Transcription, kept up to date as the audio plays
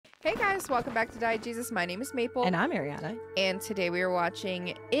Hey guys, welcome back to Die Jesus. My name is Maple. And I'm Arianna. And today we are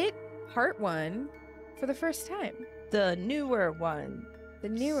watching It Part 1 for the first time. The newer one. The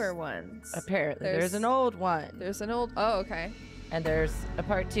newer ones. Apparently. There's an old one. There's an old... Oh, okay. And there's a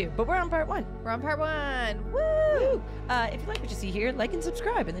part 2. But we're on part 1. We're on part 1. Woo! Woo! If you like what you see here, like and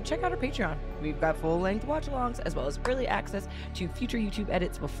subscribe, and then check out our Patreon. We've got full-length watch-alongs, as well as early access to future YouTube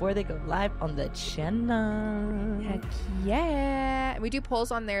edits before they go live on the channel. Heck yeah! And we do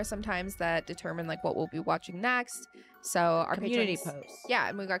polls on there sometimes that determine like what we'll be watching next. So our community patrons, posts. Yeah,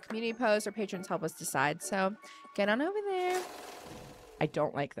 and we've got community posts. Our patrons help us decide. So get on over there. I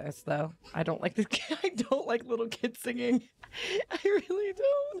don't like this though. I don't like this. I don't like little kids singing. I really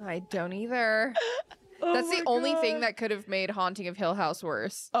don't. I don't either. Oh That's the only thing God. that could have made Haunting of Hill House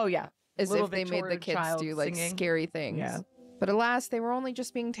worse. Oh yeah, Is little if they made the Victoria kids child do like singing. scary things. Yeah. But alas, they were only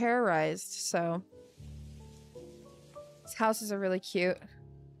just being terrorized. So these houses are really cute.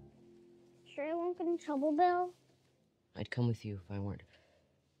 Sure I won't get in trouble, Bill? I'd come with you if I weren't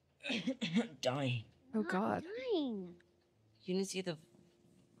dying. Oh God. Fine. You didn't see the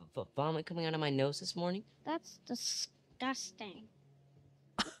vomit coming out of my nose this morning? That's disgusting.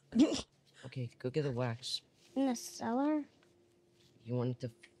 Okay, go get the wax. In the cellar? You want it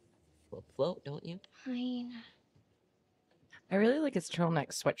to float, don't you? Fine. I really like his turtleneck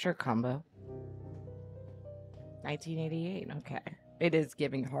sweatshirt combo. 1988. Okay, it is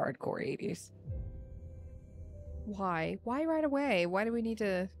giving hardcore 80s. Why? Why right away? Why do we need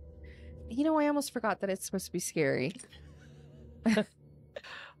to? You know, I almost forgot that it's supposed to be scary. What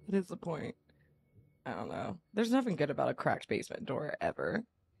is the point? I don't know. There's nothing good about a cracked basement door ever.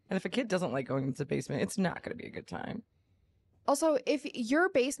 And if a kid doesn't like going into the basement, it's not going to be a good time. Also, if your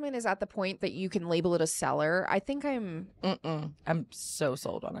basement is at the point that you can label it a cellar, I think I'm so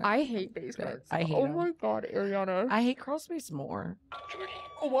sold on it. I hate basements. I hate Oh 'em. my God, Arianna. I hate crawl space more.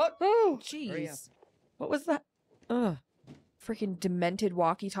 Oh, what? Oh, Hurry up. jeez. What was that? Ugh. Freaking demented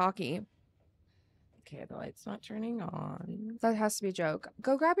walkie-talkie. Okay, the light's not turning on. That has to be a joke.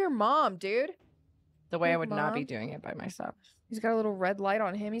 Go grab your mom, dude. The way I Hey, would not be Mom. doing it by myself. He's got a little red light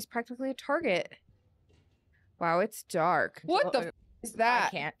on him. He's practically a target. Wow, it's dark. What the Uh, f is that? I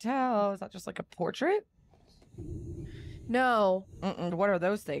can't tell. Is that just like a portrait? No. What are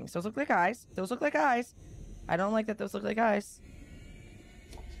those things? Those look like eyes. Those look like eyes. I don't like that those look like eyes.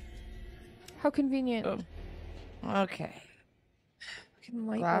 How convenient. Oh. Okay. Fucking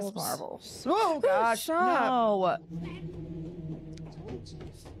light Glass bulbs. marbles. Oh gosh, Stop. no.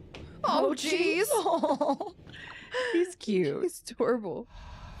 Oh, jeez. Oh, he's cute. He's adorable.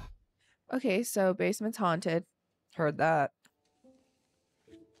 Okay, so basement's haunted. Heard that.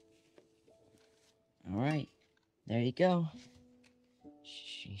 All right, there you go.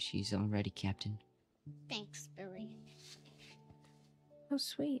 She's all ready, Captain. Thanks, Billy. Oh,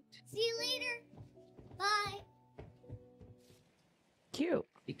 sweet. See you later. Bye. Cute.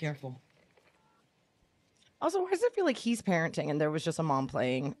 Be careful. Also, why does it feel like he's parenting and there was just a mom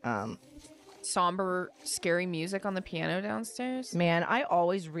playing? Somber, scary music on the piano downstairs. Man, I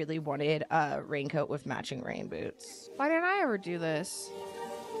always really wanted a raincoat with matching rain boots. Why didn't I ever do this?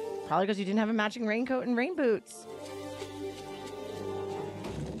 Probably because you didn't have a matching raincoat and rain boots.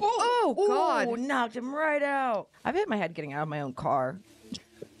 Oh, God. Ooh, knocked him right out. I've hit my head getting out of my own car.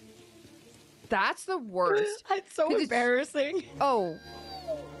 That's the worst. It's so Did it- embarrassing. Oh.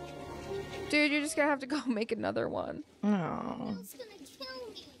 Dude, you're just gonna have to go make another one. No. Bill's gonna kill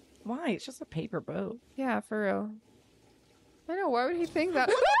me. Why? It's just a paper boat. Yeah, for real. I know, why would he think that?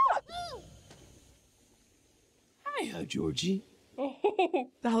 Hiya, Georgie.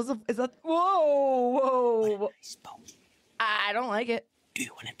 That was is that? Whoa, whoa. Nice boat. I don't like it. Do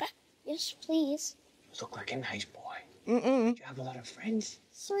you want it back? Yes, please. You look like a nice boy. Mm-mm. Do you have a lot of friends?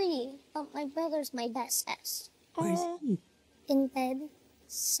 3, but my brother's my bestest. Where's he? In bed,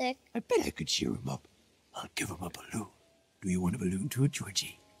 sick. I bet I could cheer him up. I'll give him a balloon. Do you want a balloon too,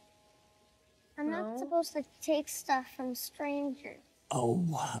 Georgie? I'm No. not supposed to take stuff from strangers. Oh,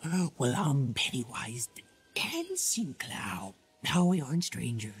 well, I'm Pennywise the dancing clown. Now we aren't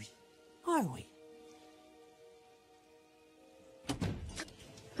strangers, are we?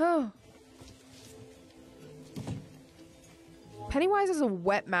 Oh. Pennywise has a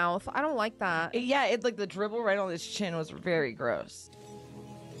wet mouth. I don't like that. Yeah, it like the dribble right on his chin was very gross.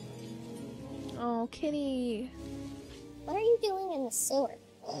 Oh, kitty. What are you doing in the sewer?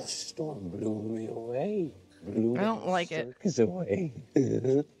 Oh, storm blew me away. Blew I don't the like it. circus away.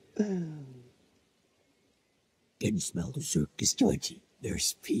 Can you smell the circus, Georgie?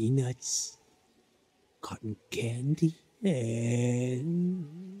 There's peanuts, cotton candy,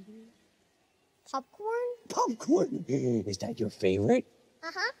 and Popcorn? popcorn. Is that your favorite?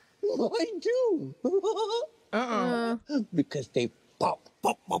 Uh-huh. Mine too. Because they pop,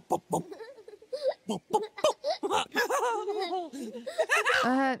 pop, pop, pop, pop. Pop, pop,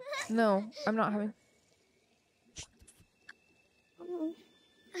 pop. No, I'm not having.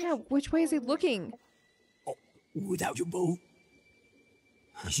 Yeah, which way is he looking? Without your bow.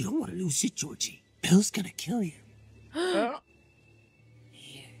 You don't want to lose it, Georgie. Bill's gonna kill you.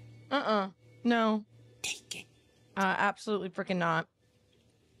 No. Take it. Absolutely freaking not.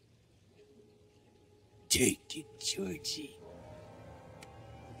 Take it, Georgie.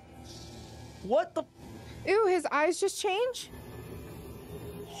 What the? Ew, his eyes just change?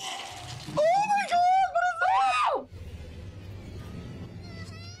 Oh my god! What is that?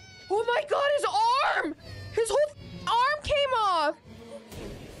 Oh my god, his arm! His whole arm came off!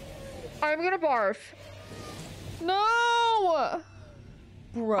 I'm gonna barf. No!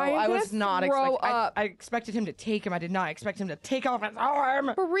 Bro, I was not expecting. I expected him to take him. I did not expect him to take off his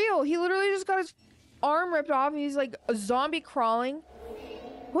arm. For real, he literally just got his arm ripped off and he's like a zombie crawling.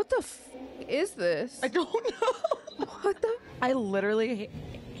 What the is this? I don't know. What the? I literally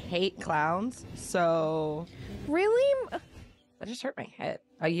hate clowns, so... Really? That just hurt my head.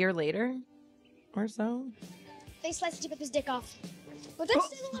 A year later or so? They sliced Chip his dick off. But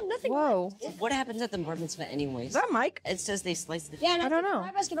that's still nothing. Whoa. What happens at the bar mitzvah anyways? Is that Mike? It says they sliced the... Yeah, and I don't know.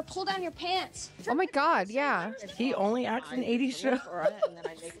 Rabbi's gonna pull down your pants. Oh my god, yeah. He only acts in 80s shows. And then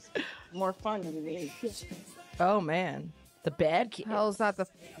I make it more fun to me. Oh man. The bad kid. Hell, is that the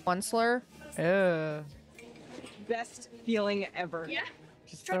one slur? Best feeling ever. Yeah.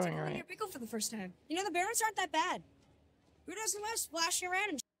 Just Try throwing it tickling right. your pickle for the first time. You know, the barrels aren't that bad. Who doesn't love splashing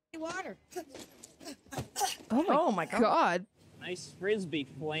around in water? Oh my god. God. Nice frisbee,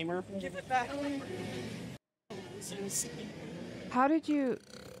 Flamer. Give it back. How did you...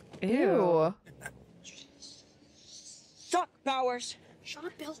 Ew. Fuck, Bowers. Shut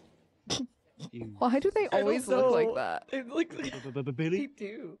up, Bill. Why do they always look like that? They look like they Billy,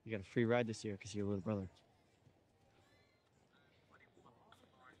 do. you got a free ride this year because you're your little brother.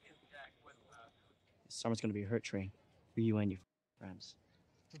 This summer's gonna be a hurt train for you and your friends.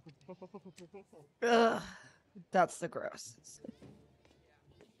 Ugh. That's the grossest.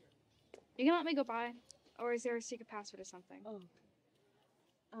 You can let me go by, or is there a secret password or something?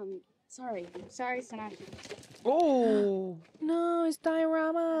 Sorry, Sinai. Oh. No, it's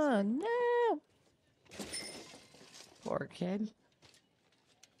diorama. No. Poor kid.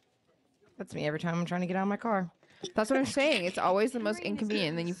 That's me every time I'm trying to get out of my car. That's what I'm saying. It's always the most inconvenient,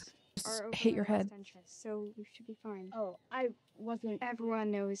 and then you Are just hit your head. So you should be fine. Oh, I wasn't. Everyone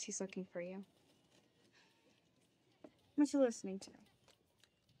knows he's looking for you. What you listening to?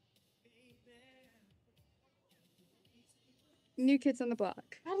 New Kids on the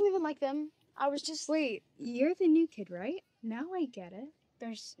Block. I don't even like them. I was just Wait, you're the new kid, right? Now I get it.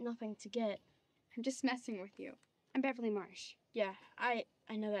 there's nothing to get. I'm just messing with you. I'm Beverly Marsh. Yeah, I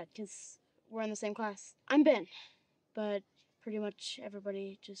know that because we're in the same class. I'm Ben, but pretty much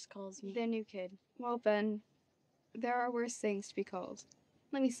everybody just calls me. The new kid. Well, Ben, there are worse things to be called.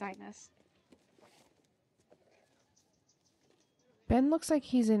 Let me sign this. Ben looks like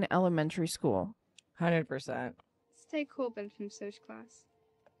he's in elementary school. 100%. Stay cool, Ben from Soch class.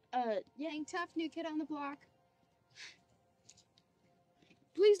 Yeah, tough new kid on the block.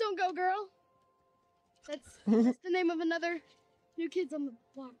 Please don't go, girl. That's the name of another New Kids on the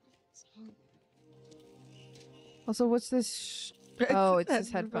Block song. Also, what's this? Oh, it's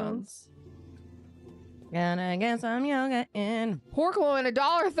his headphones. Gonna get some yoga in. Pork loin,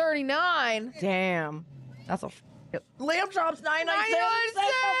 $1.39. Damn. That's a lamb chops 99 cents 99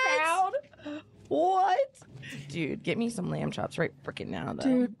 a pound. What? Dude, get me some lamb chops right freaking now, though.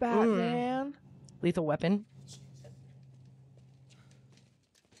 Dude, Batman. Lethal Weapon.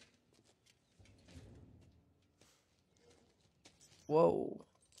 Whoa.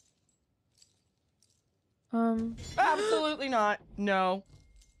 Absolutely not. No.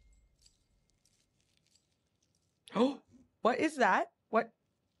 Oh, what is that? What?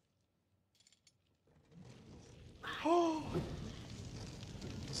 Oh.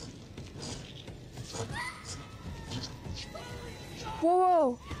 Whoa,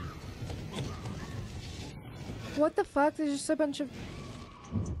 whoa. What the fuck? There's just a bunch of...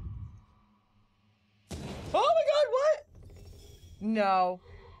 Oh my god, what? No.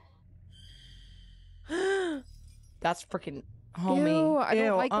 That's freaking homie. Ew, I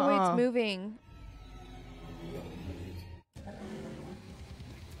don't like the way uh-uh. it's moving.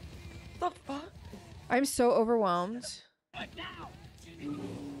 The fuck? I'm so overwhelmed. Mike,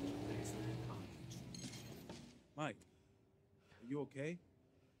 are you okay?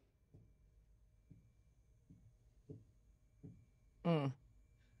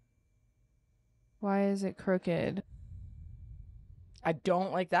 Why is it crooked? I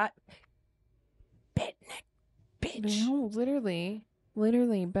don't like that. Bent neck bitch. No, literally.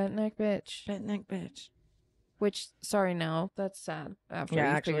 Literally, bent neck bitch. Bent neck bitch. Which, sorry, now that's sad after Yeah,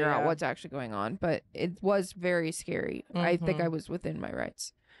 you actually, figure out yeah. what's actually going on. But it was very scary. I think I was within my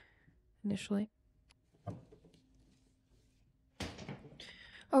rights initially.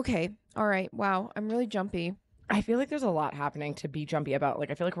 Okay. All right. Wow. I'm really jumpy. I feel like there's a lot happening to be jumpy about. Like,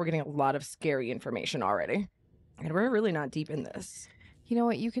 I feel like we're getting a lot of scary information already. And we're really not deep in this. You know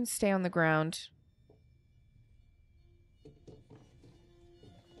what? You can stay on the ground.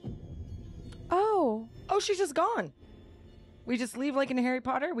 Oh. Oh, she's just gone. We just leave like in Harry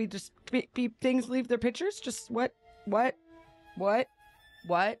Potter. We just things leave their pictures. Just what?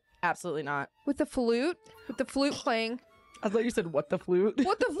 Absolutely not. With the flute? With the flute playing. I thought you said what the flute.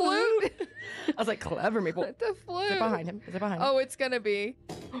 What the flute? I was like, clever, Maple. What the flute? Is it behind him? Is it behind him? Oh, it's gonna be.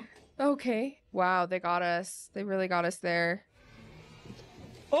 Okay. Wow, they got us. They really got us there.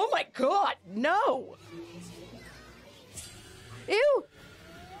 Oh my god, no! Ew!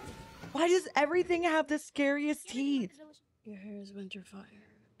 Why does everything have the scariest teeth? Your hair is winter fire,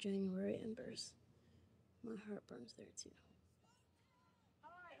 January embers. My heart burns there too.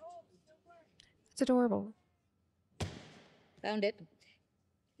 It's adorable. Found it.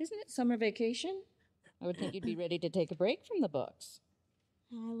 Isn't it summer vacation? I would think you'd be ready to take a break from the books.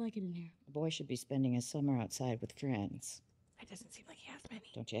 I like it in here. A boy should be spending his summer outside with friends. It doesn't seem like he has many.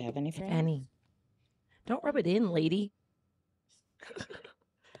 Don't you have any friends? Any. Don't rub it in, lady.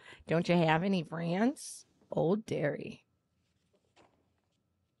 Don't you have any friends? Old Dairy.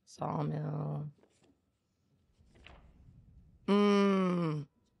 Sawmill.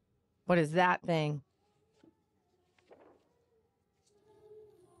 What is that thing?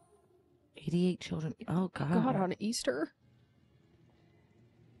 88 children. Oh, God. God, on Easter.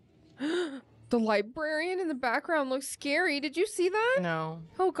 The librarian in the background looks scary. Did you see that? No.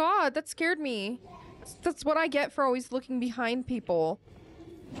 Oh, God, that scared me. That's what I get for always looking behind people.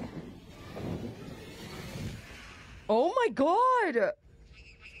 Oh, my God.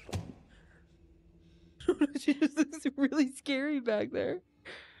 She just looks really scary back there.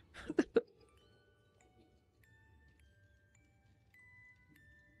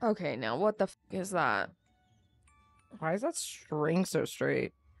 Okay, now what the f is that? Why is that string so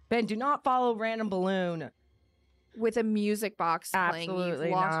straight? Ben, do not follow random balloon. With a music box playing, Absolutely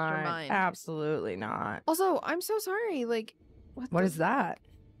you've lost not. your mind. Absolutely not. Also, I'm so sorry. Like, What is that?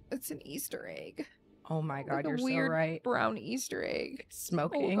 It's an Easter egg. Oh my God, Like a you're weird so right. brown Easter egg.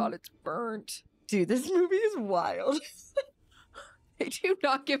 Smoking. Oh God, it's burnt. Dude, this movie is wild. They do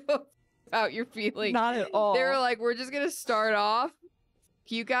not give a f about your feelings. Not at all. They're like, we're just gonna start off,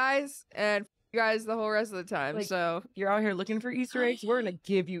 you guys, and you guys the whole rest of the time. Like, so you're out here looking for Easter eggs. We're gonna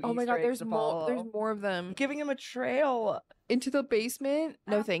give you. oh my Easter God, eggs there's to more. follow. There's more of them. Giving him a trail. Into the basement?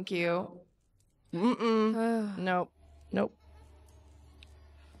 No, thank you. Nope. Nope.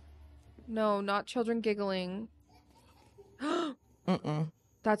 No, not children giggling. Mm-mm.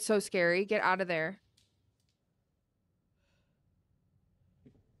 That's so scary. Get out of there.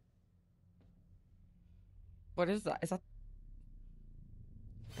 What is that? Is that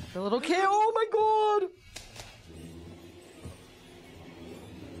the little kid? Oh my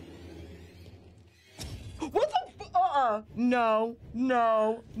God! What the? No,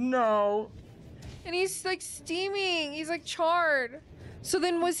 no, no. And he's like steaming. He's like charred. So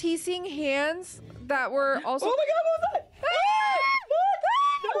then was he seeing hands that were also... Oh my God, what was that?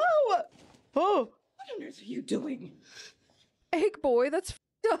 No! Oh! What on earth are you doing? Egg boy, that's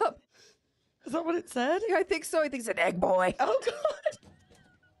f***ed up. Is that what it said? Yeah, I think so. I think it's an egg boy. Oh God!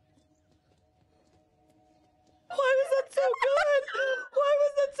 Why was that so good? Why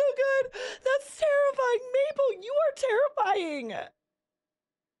was that so good? That's terrifying. Maple, you are terrifying.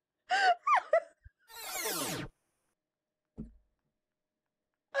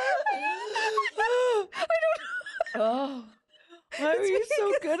 I don't know. Oh. Why were you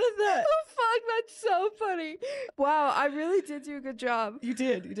so good at that? Oh, fuck, that's so funny. Wow, I really did do a good job. You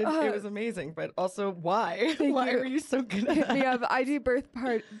did. You did. It was amazing. But also, why? Why were you so good at that? Yeah, I do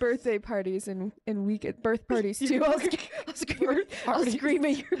birthday parties and weekend birth parties too. I'll scream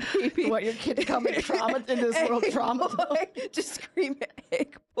at your baby. What, your kid coming trauma in this world trauma? Just scream at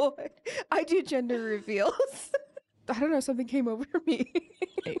egg boy. I do gender reveals. I don't know, something came over me.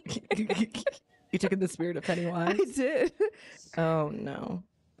 You took in the spirit of Pennywise? I did. Oh, no.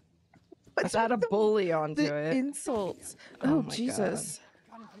 Let's add a bully onto The it. insults. Oh Oh, my Jesus.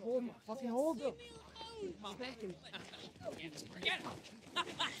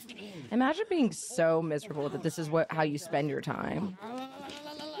 Imagine being so miserable that this is how you spend your time.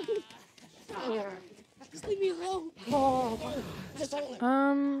 Just leave me alone.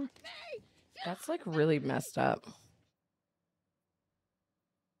 That's like really messed up.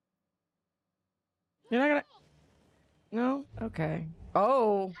 You're not gonna. No? Okay.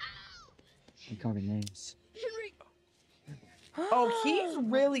 Oh. I'm carving names. Oh, he's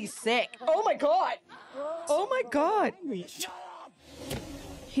really sick. Oh my god. Oh my god.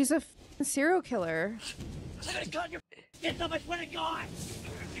 He's a serial killer.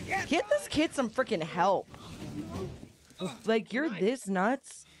 Get this kid some freaking help. Like, you're this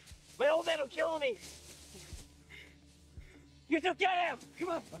nuts. My old man will kill me. You still get him. Come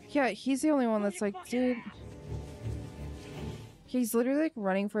on. Yeah, he's the only one that's like, dude. He's literally like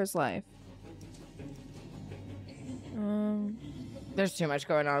running for his life. There's too much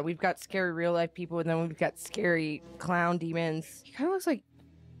going on. We've got scary real life people, and then we've got scary clown demons. He kind of looks like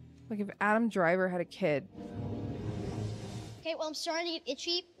if Adam Driver had a kid. Okay, well, I'm starting to get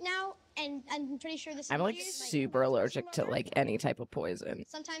itchy now, and I'm pretty sure this is I'm like weird. super allergic to like any type of poison.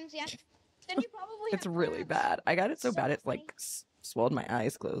 Sometimes, yeah. Then you probably It's have really crabs. bad. I got it so bad it like swelled my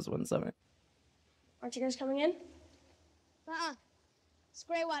eyes closed one summer. Aren't you guys coming in? It's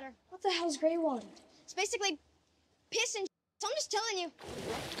gray water. What the hell's gray water? It's basically piss and so I'm just telling you.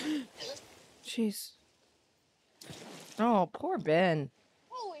 Jeez. Oh, poor Ben.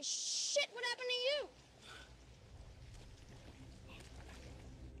 Holy shit, what happened to you?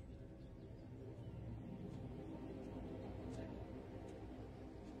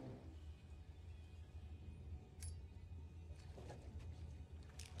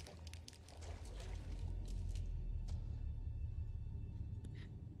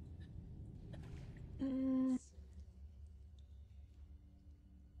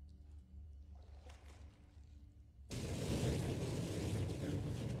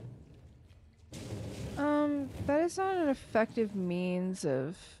 That is not an effective means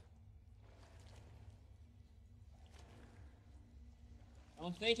of. I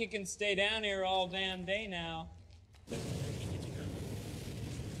don't think you can stay down here all damn day now.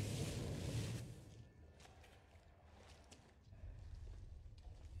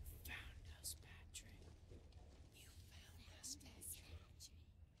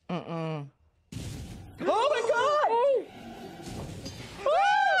 Oh my god!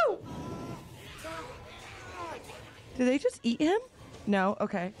 Woo! Did they just eat him? No?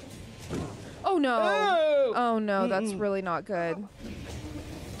 Okay. Oh no. Oh, Oh no, that's really not good.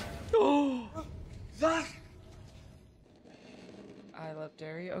 Oh! I love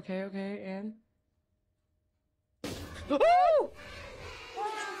dairy. Okay, okay, and. Oh!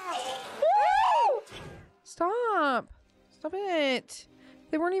 Stop. Stop it.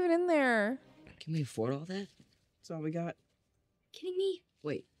 They weren't even in there. Can we afford all that? That's all we got. Kidding me?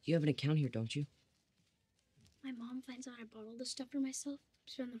 Wait, you have an account here, don't you? My mom finds out I bought all this stuff for myself.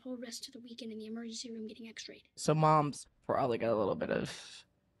 Spend the whole rest of the weekend in the emergency room getting x-rayed. So mom's probably got a little bit of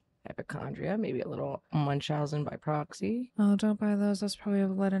hypochondria, maybe a little Munchausen by proxy. Oh, don't buy those. Those probably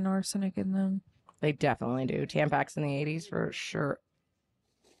have lead and arsenic in them. They definitely do. Tampax in the 80s for sure.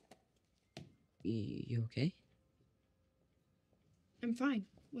 You okay? I'm fine.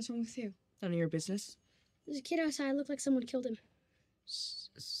 What's wrong with you? None of your business. There's a kid outside. Looked like someone killed him.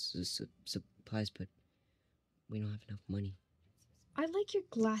 Supplies, but we don't have enough money. I like your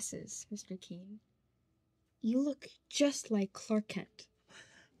glasses, Mr. Keene. You look just like Clark Kent.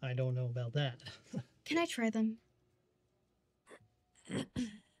 I don't know about that. Can I try them?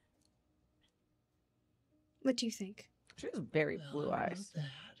 What do you think? She has very blue eyes. That.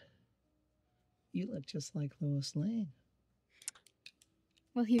 You look just like Lois Lane.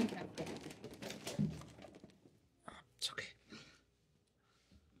 Well, here you go. It's okay.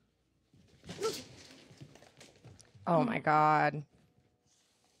 Oh my god.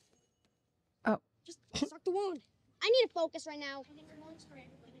 Oh. Just suck the wound. I need to focus right now.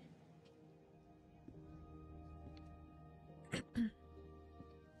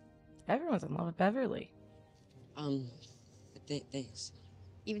 Everyone's in love with Beverly. Thanks.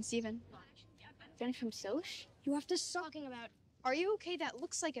 Even Steven. Johnny from Soch? You have to stop talking about. Are you okay? That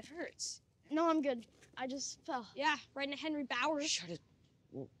looks like it hurts. No, I'm good. I just fell. Yeah, right into Henry Bowers. Shut it,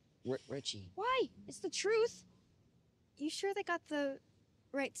 Richie. Why? It's the truth. You sure they got the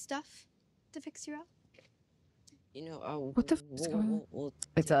right stuff to fix you up? You know, What the f is going on? we'll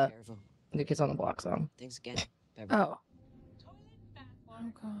It's take a care of 'em. New Kids on the Block song. Thanks again, Beverly. Oh.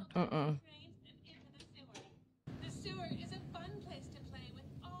 Oh god. The sewer is a fun place to play with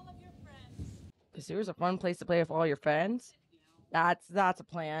all of your friends. The sewer's a fun place to play with all your friends. That's a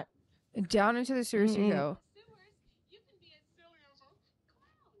plant. Down into the sewers you go.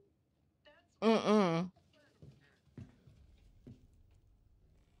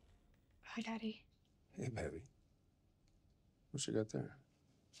 Hi, Daddy. Hey, baby. What you got there?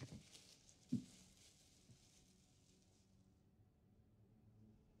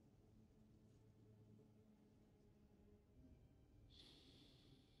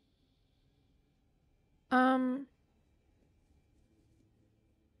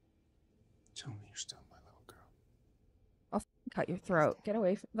 Tell me you're still my little girl. I'll cut your throat. Get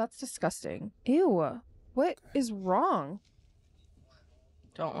away from that's disgusting. Ew. What is wrong?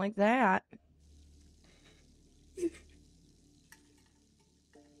 Don't like that.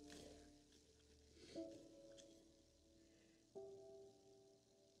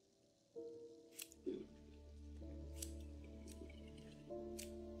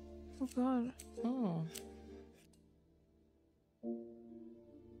 Oh God. Oh.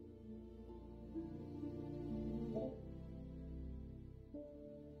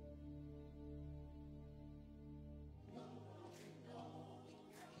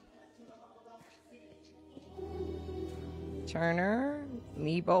 Turner,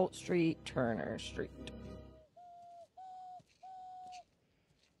 Meebolt Street, Turner Street.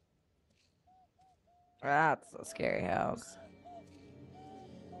 That's a scary house.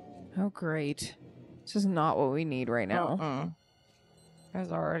 Oh great. This is not what we need right now.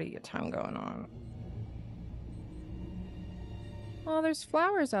 There's already a ton going on. Oh, there's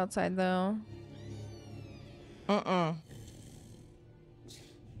flowers outside though.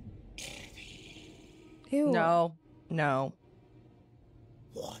 Ew. No. No.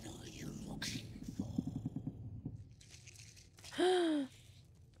 What are you looking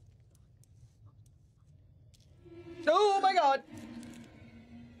Oh my God.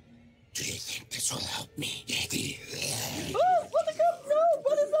 Do you think this will help me, Eddie? Oh, what the God? No!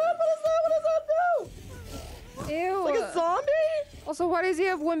 What is that? What is that? What is that? No! Ew. Like a zombie? Also, why does he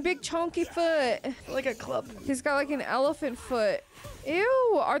have one big chunky foot? Like a club. He's got like an elephant foot.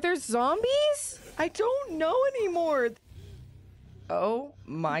 Ew, are there zombies? I don't know anymore. Oh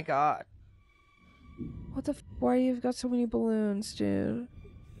my God. What the why you've got so many balloons, dude?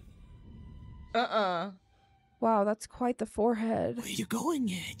 Wow, that's quite the forehead. Where you going,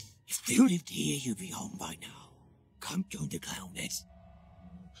 Ed? If you lived here, you'd be home by now. Come join the clown nest.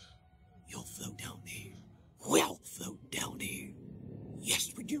 You'll float down there. We'll float down there.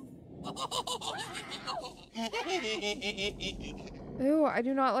 Yes, we do. Ew, I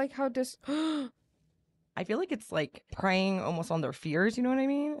do not like how I feel like it's like preying almost on their fears, you know what I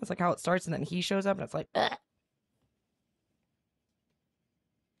mean? It's like how it starts and then he shows up and it's like, ugh.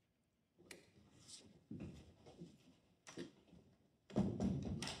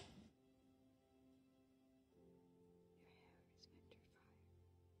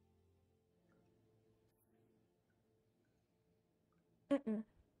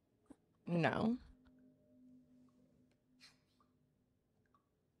 No.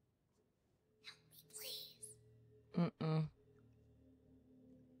 Mm-mm.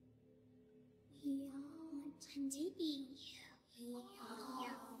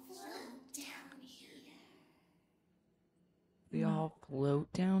 We all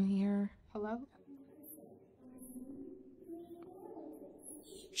float down here. Hello?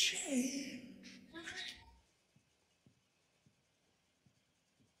 Change.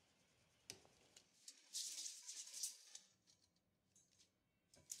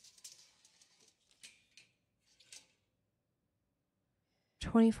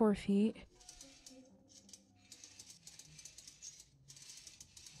 $24 feet.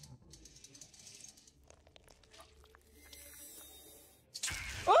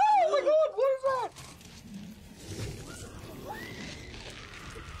 Oh my God, what is that?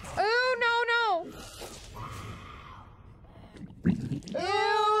 Oh no no! Ew!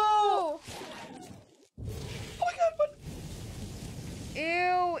 Oh my God, what?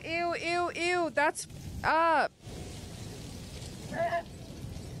 Ew! Ew! Ew! Ew! That's up.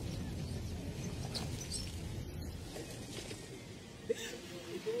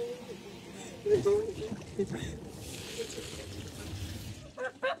 What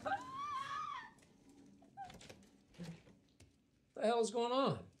the hell's going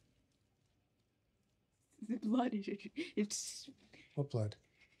on? The blood, it's What blood?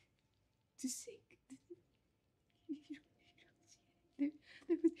 to sink.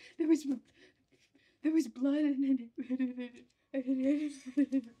 There was blood in it.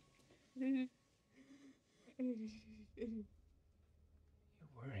 You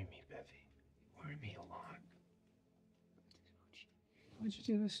worry me, Bevy. You worry me a lot. Why'd you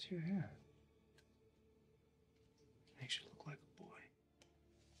do this to your hair? Makes you look like a boy.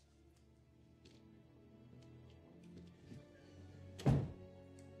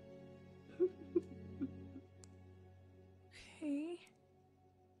 Okay.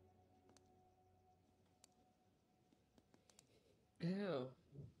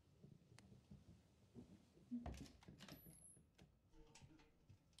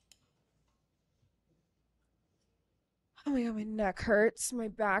 Oh my god, my neck hurts. My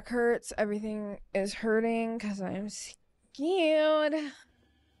back hurts. Everything is hurting because I'm scared.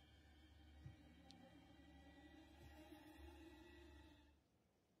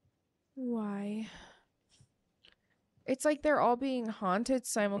 Why? It's like they're all being haunted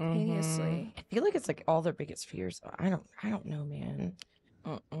simultaneously. I feel like it's like all their biggest fears. I don't know, man.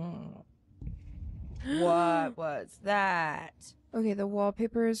 What was that? Okay, the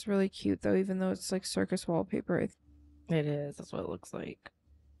wallpaper is really cute though, even though it's like circus wallpaper. It is. That's what it looks like.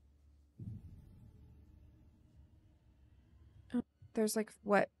 There's like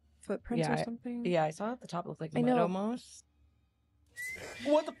wet footprints or something. Yeah, I saw at the top. It looked like I mud know. almost.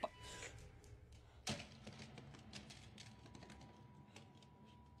 What the fuck?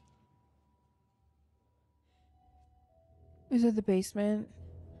 Is it the basement?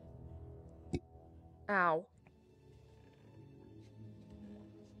 Ow.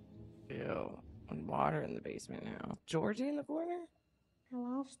 Ew. And water in the basement now. Georgie in the corner? I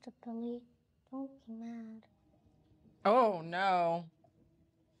lost it, Billy. Don't be mad. Oh no.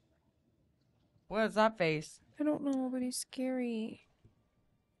 What is that face? I don't know, but he's scary.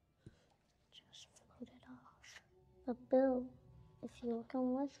 Just float it off. But Bill, if you'll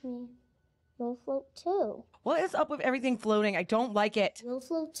come with me, you'll float too. What is up with everything floating? I don't like it. You'll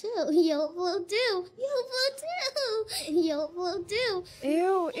float too. You'll float too. You'll float too. You'll float too.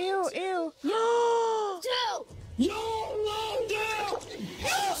 Ew, ew, ew. Two. You'll down!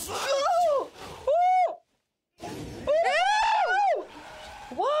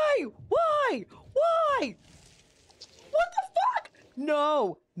 Why? Why? Why? What the fuck?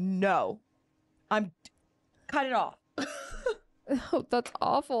 No. No. Cut it off. Oh, that's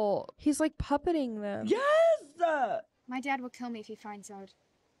awful. He's like puppeting them. Yes! My dad will kill me if he finds out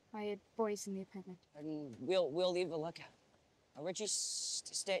I had boys in the apartment. And we'll leave the lookout. Richie,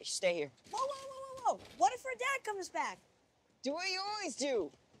 stay here. Whoa, whoa, whoa, whoa, whoa. What if her dad comes back? Do what you always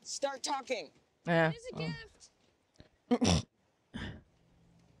do. Start talking. Yeah. It is a gift.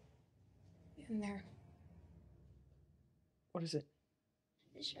 In there. What is it?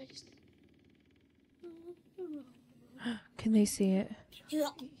 I just... Can they see it?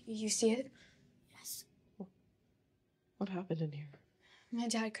 You see it? Yes. What happened in here? My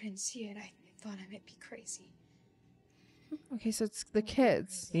dad couldn't see it. I thought I might be crazy. Okay, so it's the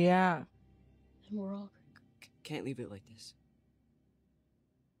kids. Yeah. And we're all... Can't leave it like this.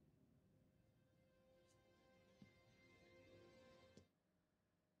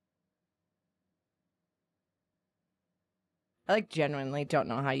 I like genuinely don't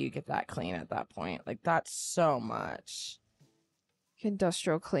know how you get that clean at that point. Like that's so much.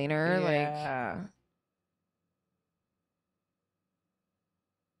 Industrial cleaner, like Yeah.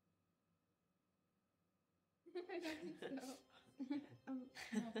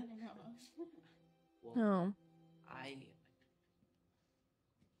 oh.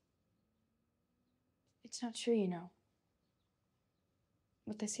 It's not true, you know.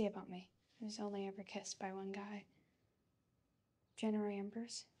 What they say about me. I was only ever kissed by one guy. January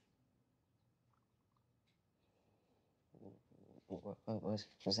Embers.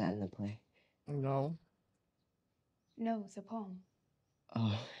 Was that in the play? No. No, the poem.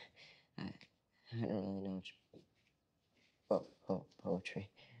 Oh, I don't really know poetry.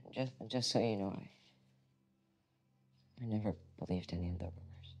 Just so you know, I never believed any of the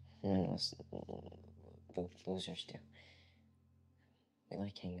rumors. None of us losers do. We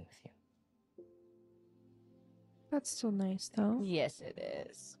like hanging with you. That's still nice, though. Yes, it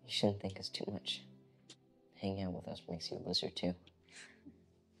is. You shouldn't think us too much. Hanging out with us makes you a loser too.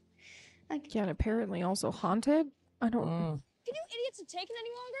 Yeah, and apparently also haunted. I don't. Can you idiots have taken any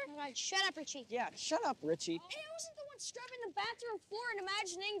longer? All right, shut up, Richie. Yeah, shut up, Richie. Hey, I wasn't the one scrubbing the bathroom floor and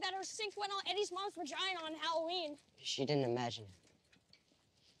imagining that her sink went on Eddie's mom's vagina on Halloween. She didn't imagine it.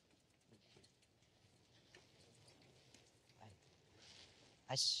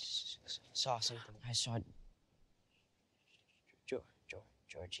 I saw something. I saw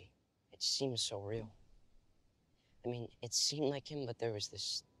Georgie. It seemed so real. I mean, it seemed like him, but there was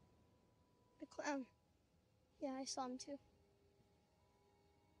this... The clown. Yeah, I saw him too.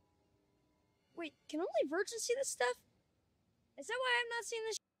 Wait, can only virgins see this stuff? Is that why I'm not seeing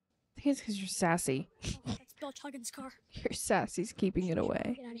this? I think it's because you're sassy. Oh, that's Bill Tuggin's car. You're sassy's keeping it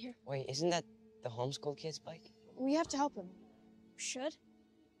away. Get out of here. Wait, isn't that the homeschool kid's bike? We have to help him. Should?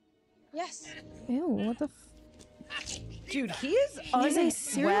 Yes. Ew, what the Dude, he is He's a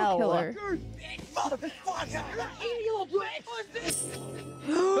serial killer.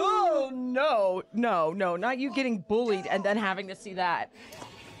 Oh, no. No, no, not you getting bullied and then having to see that.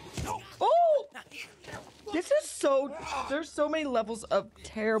 Oh! This is so... There's so many levels of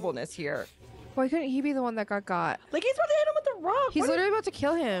terribleness here. Why couldn't he be the one that got? Like, he's about to hit him with the rock. He's literally about to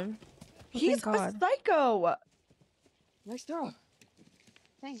kill him. Oh, He's thank a God. psycho. Nice throw.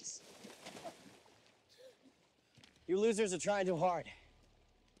 Thanks. You losers are trying too hard.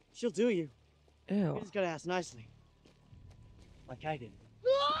 She'll do you. Ew. You just gotta ask nicely. Like I did.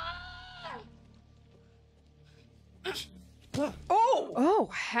 Oh! Oh,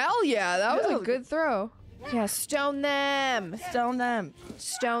 hell yeah. That was a Dude. good throw. Yeah, stone them. Stone them.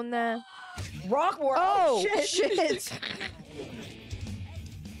 Stone them. Rock war. Oh, shit. shit.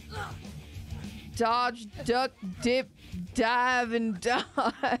 Dodge, duck, dip, dive, and dodge.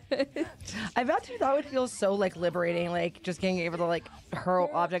 I bet you that would feel so, like, liberating, like, just being able to, like, hurl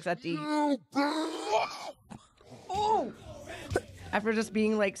objects at the... Oh! After just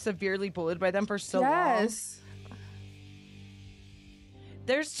being, like, severely bullied by them for so long. Yes.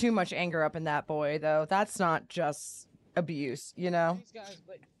 There's too much anger up in that boy, though. That's not just abuse, you know?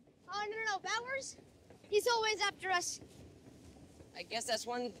 Oh, no, Bowers? He's always after us. I guess that's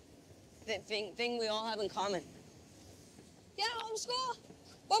one thing we all have in common. Get home, school.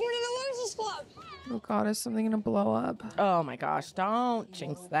 Welcome to the Losers Club. Oh God, is something gonna blow up? Oh my gosh, don't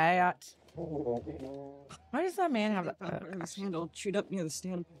jinx that. Why does that man have that? His handle chewed up near the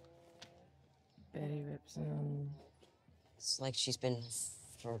stand. Betty rips him. It's like she's been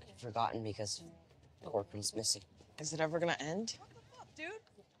forgotten because Corcoran's missing. Is it ever gonna end?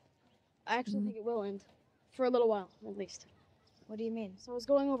 I actually think it will end. For a little while, at least. What do you mean? So I was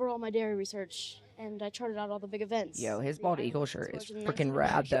going over all my dairy research, and I charted out all the big events. Yo, his bald eagle shirt is Explosion in freaking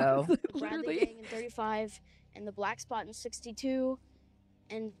rad, though. Bradley Gang in 35, and the Black Spot in 62.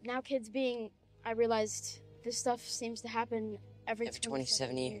 And now kids being, I realized this stuff seems to happen every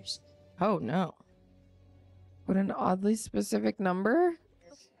 27 years. Oh, no. What an oddly specific number.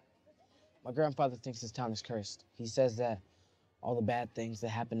 My grandfather thinks this town is cursed. He says that all the bad things that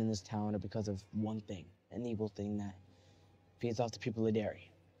happen in this town are because of one thing, an evil thing that feeds off the people of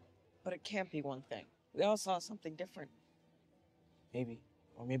Derry. But it can't be one thing. We all saw something different. Maybe.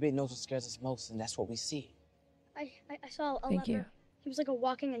 Or maybe it knows what scares us most, and that's what we see. I saw a Thank leper. you. He was like a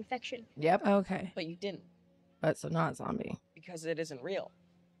walking infection. Yep. Okay. But you didn't. But so not zombie. Because it isn't real.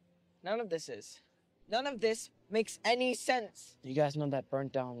 None of this is. None of this makes any sense. You guys know that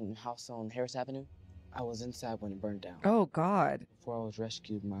burnt down house on Harris Avenue? I was inside when it burned down. Oh, God. Before I was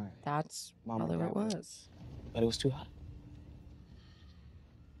rescued, my That's mom probably and what dad it went. was. But it was too hot.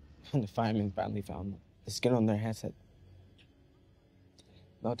 When the firemen finally found them, the skin on their hands had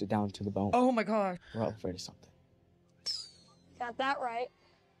melted down to the bone. Oh, my God. We're all afraid of something. Got that right.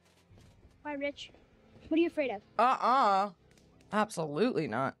 Why, Rich? What are you afraid of? Absolutely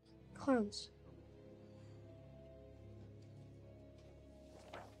not. Clones.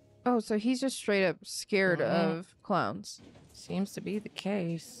 Oh, so he's just straight up scared of clowns. Seems to be the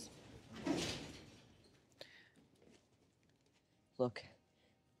case. Look.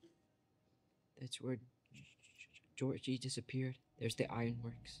 That's where Georgie disappeared. There's the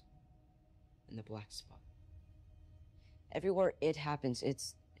ironworks. And the black spot. Everywhere it happens,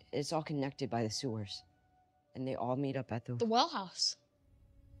 it's all connected by the sewers. And they all meet up at the well house.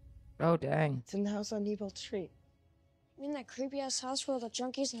 Oh, dang. It's in the house on Neville Street. You mean that creepy ass house where the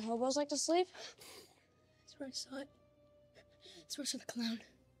junkies and hobos like to sleep? That's where I saw it. That's where I saw the clown.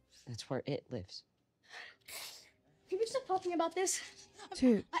 That's where it lives. Can we stop talking about this?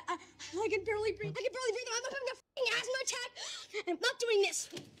 Dude. I can barely breathe. I can barely breathe. I'm having a fucking asthma attack. I'm not doing this.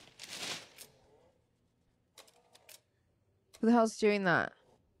 Who the hell's doing that?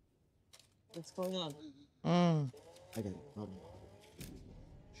 What's going on? I get it. Hold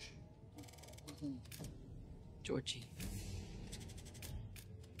on. Georgie.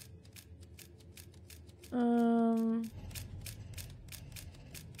 Oh,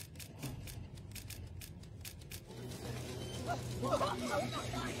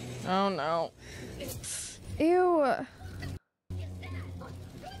 no. Ew.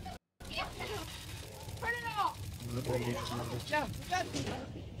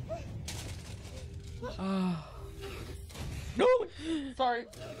 No! Sorry.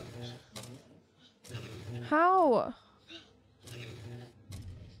 How?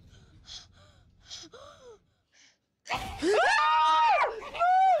 Oh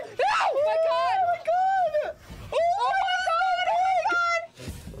my God! Oh my God! Oh my God!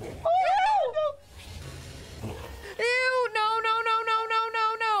 Oh my God! Ew, no.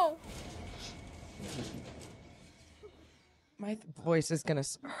 My voice is gonna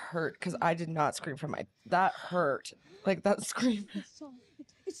hurt because I did not scream from my. That hurt. Like that scream.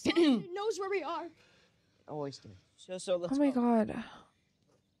 It's it knows where we are. Always do. So let's Oh my go. God.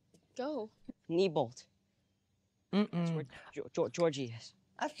 Go. Nebolt. That's where Georgie is.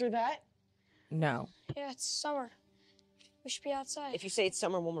 After that, No. Yeah, it's summer. We should be outside. If you say it's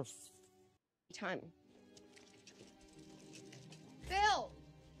summer one more time. Bill!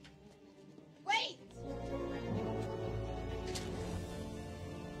 Wait!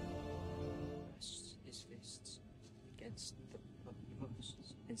 His fists against the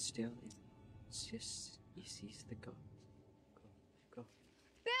posts, and still it's just he sees the go.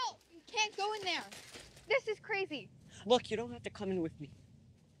 Bill! You can't go in there! This is crazy! Look, you don't have to come in with me.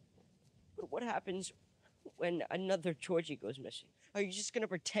 But what happens when another Georgie goes missing? Are you just gonna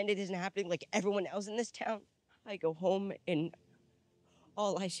pretend it isn't happening like everyone else in this town? I go home and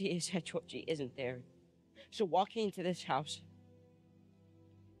all I see is that Georgie isn't there. So walking into this house,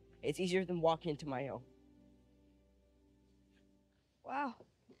 it's easier than walking into my own. Wow.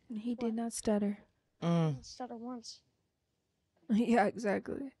 He did not stutter. Stutter once. Yeah,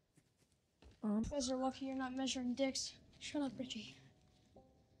 exactly. You guys are lucky you're not measuring dicks. Shut up, Richie.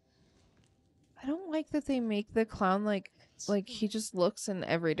 I don't like that they make the clown like he just looks in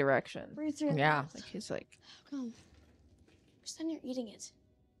every direction. Breathe through your Yeah, mouth. like he's like. Come. Pretend you're eating it.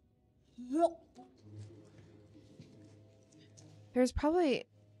 There's probably.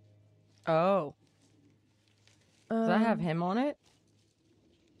 Oh. Does that have him on it?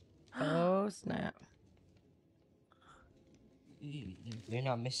 Oh snap! You're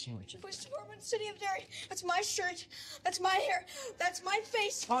not missing Richie. Police Department, City of Derry. That's my shirt. That's my hair. That's my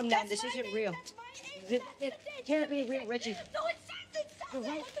face. Calm down. That's This my isn't name. real. That's my age. It That's the date. can't be real, Reggie. No, it says it.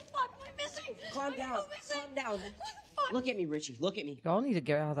 What the fuck am I missing? Calm down. Calm down. Look at me, Richie. Look at me. Y'all need to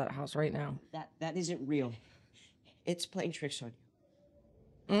get out of that house right now. That isn't real. It's playing tricks on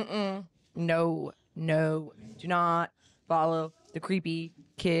you. Mm-mm. No. No. Do not follow the creepy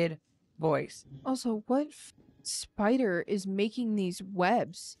kid voice. Also, what spider is making these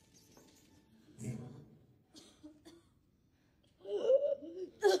webs?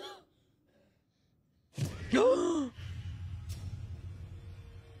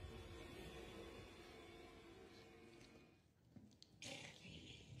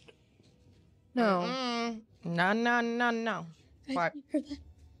 No. No, no, no, no. What? You heard that?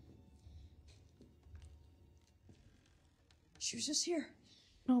 She was just here.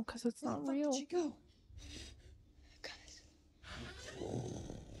 No, because it's Where not the fuck real. did she go?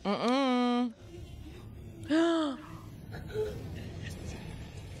 Mm-mm.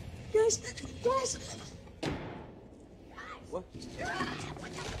 Guys! What?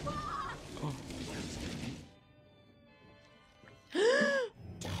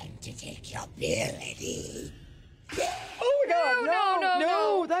 Time to take your pill, Eddie. Oh my god,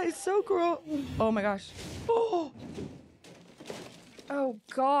 no. that is so cruel. Oh my gosh. Oh. Oh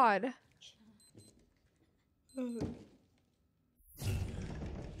God.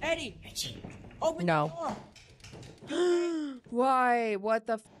 Eddie! Open No. the door! Why? What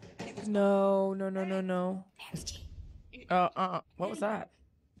the? No. What was that?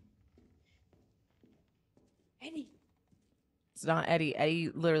 Eddie! It's not Eddie. Eddie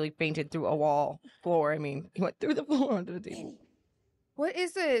literally fainted through a wall floor. I mean, he went through the floor onto the table. What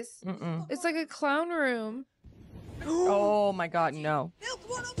is this? Mm-mm. It's like a clown room. Oh my god, no. Bill,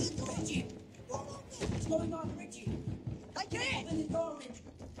 come on, open the door. Richie! What's going on, Richie? I can't! Open the door, Richie.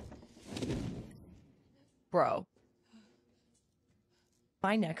 Bro.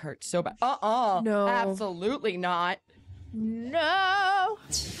 My neck hurts so bad. No. Absolutely not. No.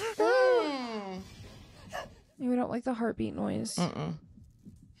 We don't like the heartbeat noise. Mm-mm.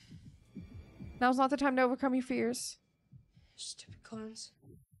 Now's not the time to overcome your fears. Stupid clowns.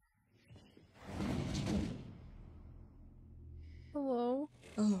 Hello?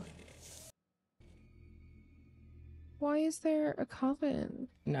 Oh. Why is there a coffin?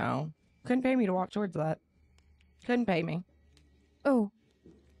 No. Couldn't pay me to walk towards that. Couldn't pay me. Oh.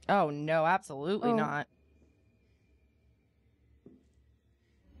 Oh, no, absolutely Oh. not.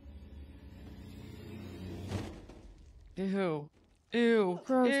 Ew. Ew.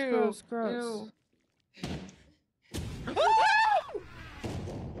 Gross, Ew. gross. Ew.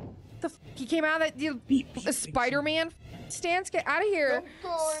 He came out of that Spider-Man stance. Get out of here.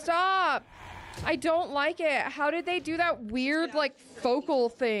 Stop. I don't like it. How did they do that weird, like, focal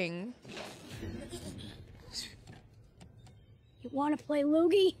thing? You want to play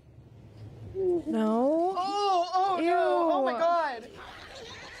loogie? No. Oh, Ew. no. Oh my god.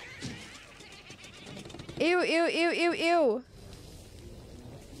 Ew.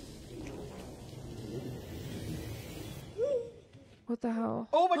 What the hell?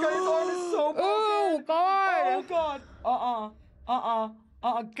 Oh my god, his arm is so broken. Oh god.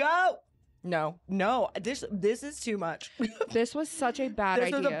 Oh god. Go. No. This is too much. This was such a bad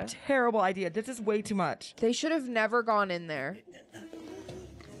This was idea. a terrible idea. This is way too much. They should have never gone in there.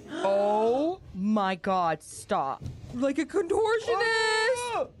 Oh my God, stop. Like a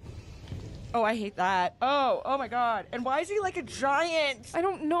contortionist. Oh, I hate that. Oh my God. And why is he like a giant? I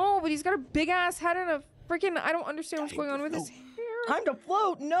don't know, but he's got a big ass head and a freaking, I don't understand what's going on with his hair. Time to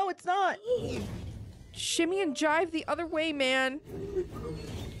float. No, it's not. Shimmy and jive the other way, man.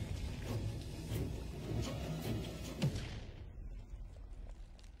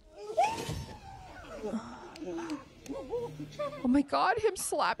 Oh my God, him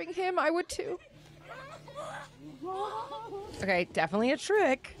slapping him. I would too. Okay, definitely a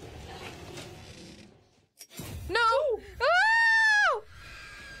trick. No! Oh!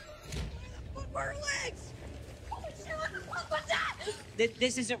 Our legs!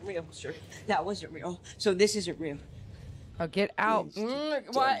 This isn't real, sir. That wasn't real. So this isn't real. Oh, get out.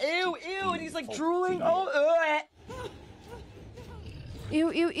 Why? Ew, ew. And he's like drooling. Oh,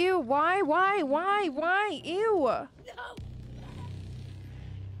 Ew, ew, ew. Why? Ew. No.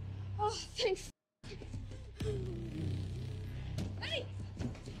 Oh, thanks. Hey.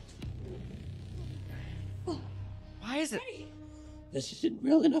 Why is it? This isn't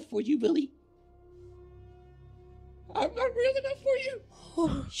real enough for you, Billy. I'm not real enough for you.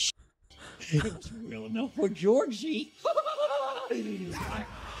 Oh, shit. It's real enough for Georgie. Oh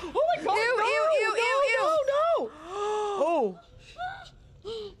my God! Ew, no, ew, ew, no, ew, no, no! Oh.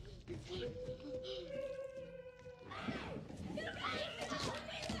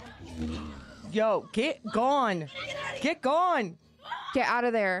 Yo, get gone! Get gone! Get out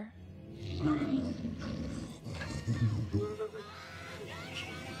of there.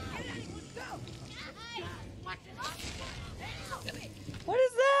 What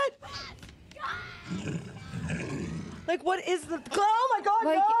is that? Like, what is the? Oh my God!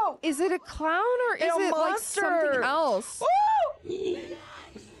 Like, no! is it a clown or is a it like monster. something else? Woo!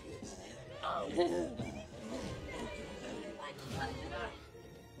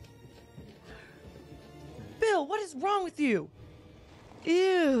 Bill, what is wrong with you? Ew.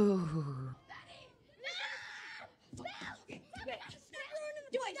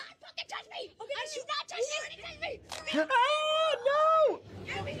 Do I not fucking touch me? Okay, I should not touch me. Oh no!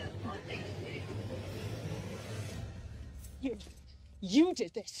 You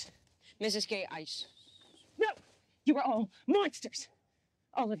did this. Mrs. K, No! You are all monsters.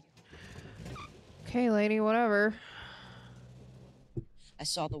 All of you. Okay, lady, whatever. I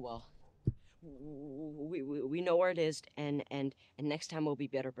saw the well. We know where it is, and next time we'll be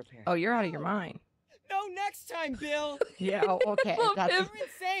better prepared. Oh, you're out of your mind. No, next time, Bill. Yeah, oh, okay. That's You're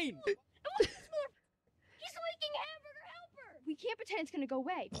insane. He's leaking hamburger helper. We can't pretend it's gonna go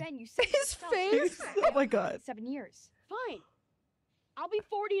away. Ben, you said his face. Oh my God. 7 years. Fine. I'll be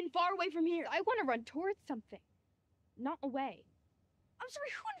 40 and far away from here. I want to run towards something, not away. I'm sorry,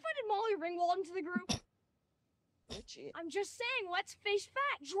 who invited Molly Ringwald into the group? I'm just saying, let's face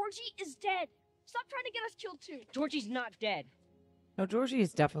fact. Georgie is dead. Stop trying to get us killed too. Georgie's not dead. No, Georgie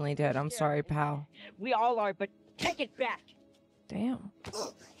is definitely dead. I'm sorry, pal. We all are, but take it back. Damn.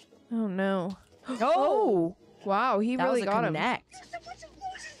 Oh no. Oh! Wow, he That really was a got him. connect.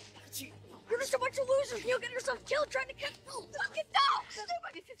 You're just a bunch of losers. You'll get yourself killed trying to get. Fucking no!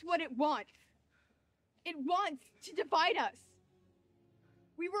 This is what it wants. It wants to divide us.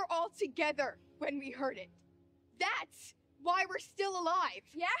 We were all together when we heard it. That's why we're still alive.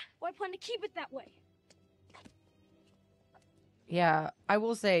 Yeah? Well, I plan to keep it that way. Yeah, I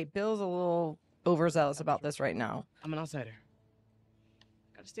will say, Bill's a little overzealous about this right now. I'm an outsider.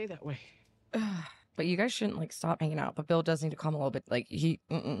 Gotta stay that way. But you guys shouldn't, like, stop hanging out. But Bill does need to calm a little bit. Like, You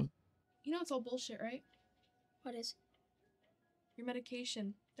know it's all bullshit, right? What is? Your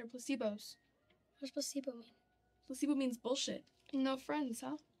medication. They're placebos. What does placebo mean? Placebo means bullshit. No friends,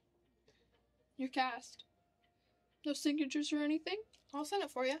 huh? You're cast. No signatures or anything? I'll send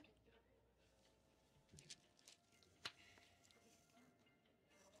it for you.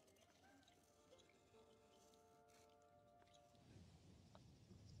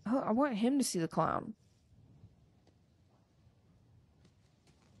 Oh, I want him to see the clown.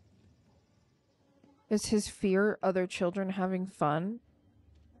 Is his fear other children having fun?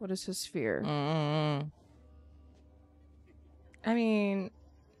 What is his fear? I mean,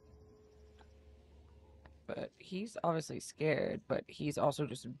 but he's obviously scared, but he's also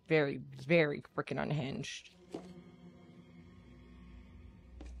just very, very freaking unhinged.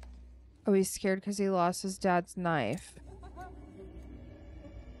 Oh, he's scared because he lost his dad's knife.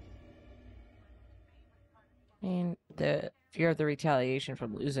 I mean, the fear of the retaliation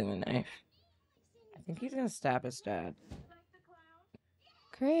from losing the knife. I think he's gonna stab his dad.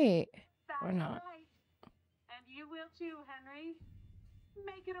 Great. Or not. And you will too, Henry.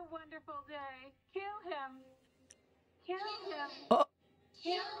 Make it a wonderful day. Kill him. Kill him. Oh.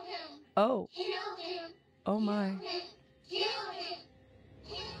 Kill him. Oh. Kill him. Oh my. Kill him.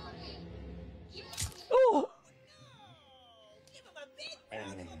 Kill him. Kill him. Oh.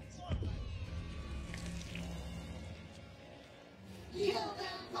 Kill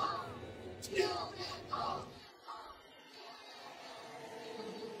them all. Kill them all.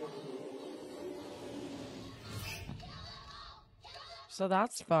 So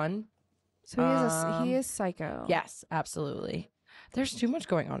that's fun. So he is psycho. Yes, absolutely. There's too much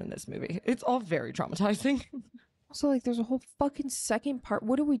going on in this movie. It's all very traumatizing. Also, like, there's a whole fucking second part.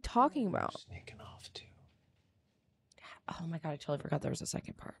 What are we talking about? Sneaking off too. Oh my god, I totally forgot there was a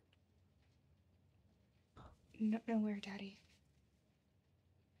second part. No, nowhere, Daddy.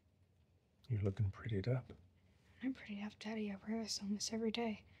 You're looking prettied up. I'm pretty up, Daddy. I wear this almost every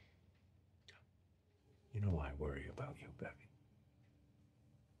day. You know I worry about you, Bevy.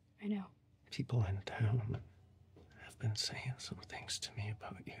 I know. People in town have been saying some things to me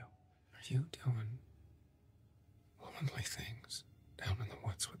about you. Are you doing womanly things down in the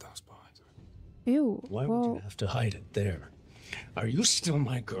woods with those boys? Ew. Why would you have to hide it there? Are you still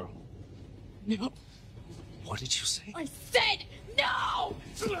my girl? No. What did you say? I said no!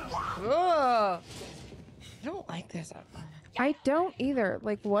 Ugh. I don't like this. I don't either.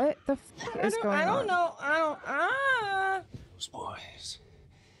 Like, what the fuck is going on? I don't know. Those boys,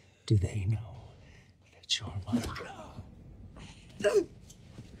 do they know that you're my girl?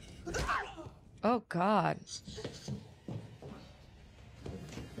 Oh god.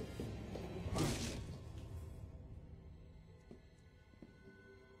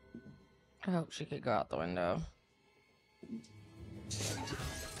 I hope she could go out the window.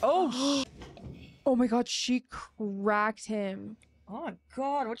 Oh, oh my god, she cracked him. Oh my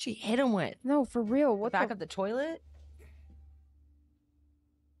god, what'd she hit him with? No, for real. What Back of the toilet?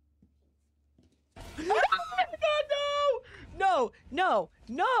 Oh my god,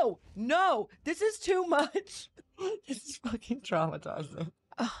 no! This is too much. This is fucking traumatizing.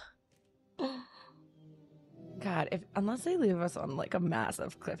 God, unless they leave us on like a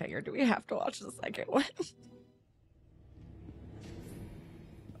massive cliffhanger, do we have to watch the second one?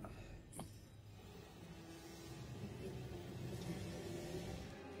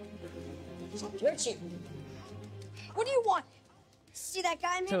 Richie, what do you want? See that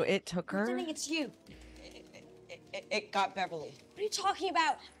guy, man? So it took her? I think it's you. It got Beverly. What are you talking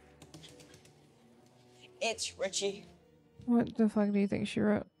about? It's Richie. What the fuck do you think she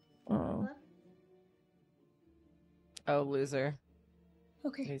wrote? Oh. Oh, loser.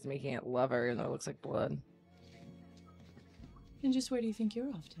 Okay. He's making it lover and it looks like blood. And just where do you think you're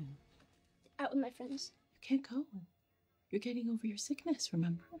off to? Out with my friends. You can't go. You're getting over your sickness,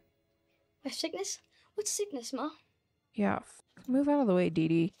 remember? My sickness? What's sickness, Ma? Yeah. Move out of the way, Dee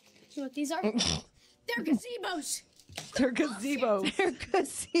Dee. You know what these are? They're gazebos! They're gazebos. They're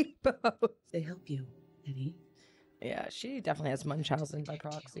gazebos. They help you, Eddie. Yeah, she definitely has Munchausen by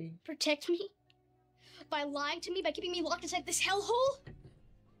proxy. Protect me? By lying to me? By keeping me locked inside this hellhole?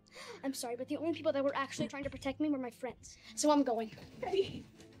 I'm sorry, but the only people that were actually trying to protect me were my friends. So I'm going. Eddie!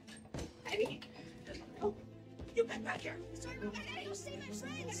 Eddie! No! You get back here! Sorry, Eddie! Don't save my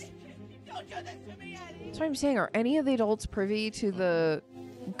friends! Don't do this to me, Eddie! That's what I'm saying. Are any of the adults privy to the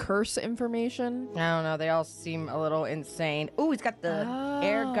curse information? I don't know. They all seem a little insane. Oh, he's got the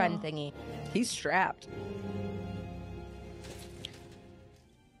air gun thingy. He's strapped.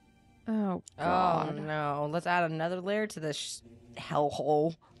 Oh, Oh, God. no. Let's add another layer to this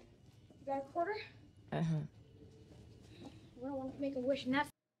hellhole. You got a quarter? Uh-huh. I don't want to make a wish in that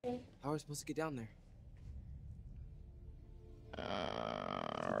day. How are we supposed to get down there?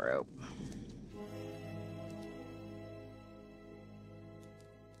 Rope.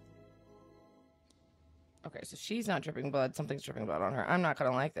 Okay, so she's not dripping blood. Something's dripping blood on her. I'm not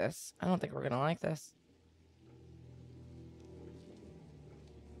gonna like this. I don't think we're gonna like this.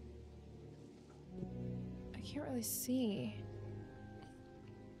 I can't really see.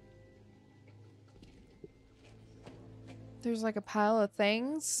 There's like a pile of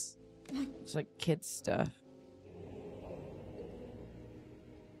things. It's like kids stuff.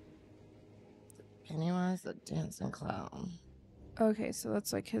 Pennywise the dancing clown. Okay, so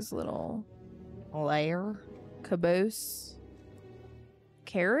that's like his little lair, caboose,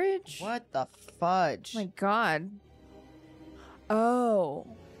 carriage. What the fudge? My God. Oh,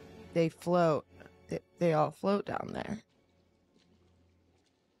 they float. They all float down there.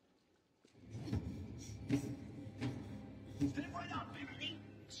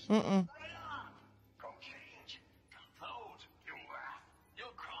 Mm-mm. Go change. Vote. You laugh. You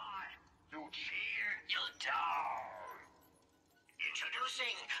cry. You cheer. You down.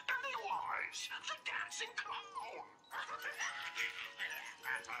 Introducing Pennywise.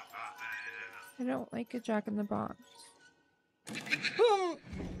 I don't like a Jack in the Box.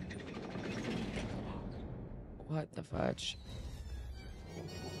 What the fudge?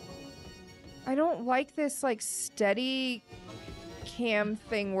 I don't like this like steady cam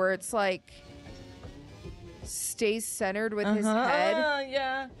thing where it's like stays centered with his head.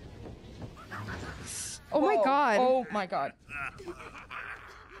 Yeah. Oh my god. Oh my god.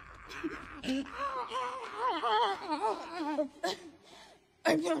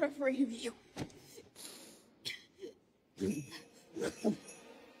 I'm not afraid of you.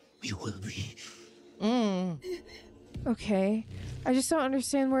 You will be. Okay. I just don't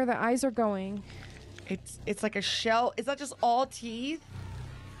understand where the eyes are going. It's like a shell. Is that just all teeth?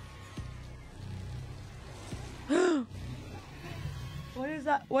 What is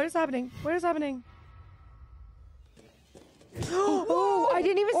that? What is happening? What is happening? Oh, I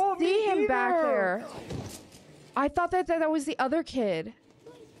didn't even Oh, see me him back either. there. I thought that was the other kid.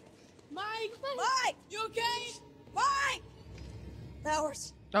 Mike! Mike! You okay? Mike!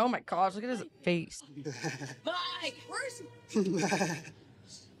 Powers. Oh my gosh, look at his face. Mike! Where's he? No!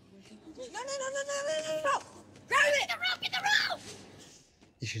 Grab it! Get the rope!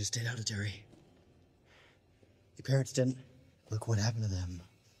 You should have stayed out of Terry. Your parents didn't. Look what happened to them.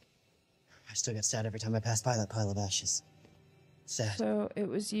 I still get sad every time I pass by that pile of ashes. Sad. So it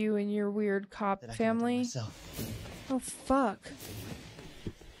was you and your weird cop family? Oh, fuck.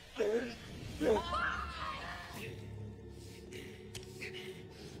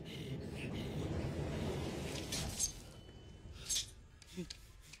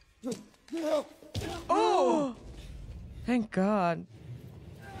 Oh! Thank God.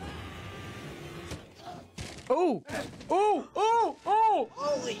 Oh! Oh! Oh! Oh!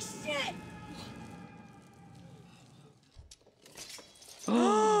 Holy shit!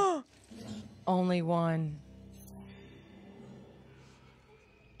 Only one.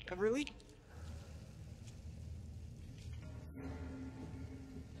 Beverly?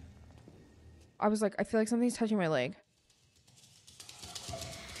 I was like, I feel like something's touching my leg.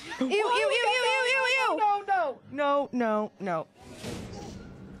 Ew, ew, ew, ew, ew, ew, ew! No, no, no, no, no.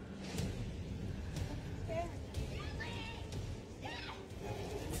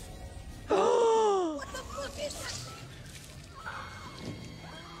 What the fuck is that?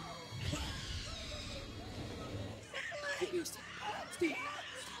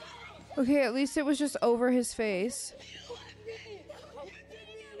 Okay, at least it was just over his face.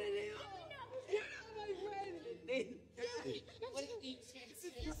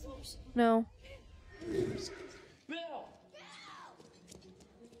 No.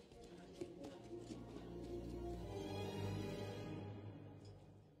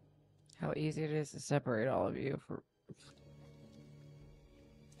 How easy it is to separate all of you for.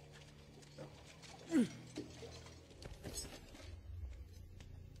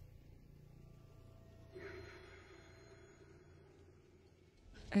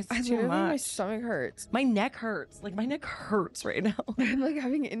 It's too literally, my much. stomach hurts. My neck hurts. Like my neck hurts right now. I'm like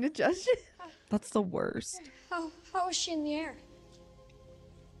having indigestion. That's the worst. How is she in the air?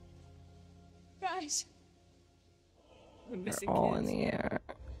 Guys. They're all in the air.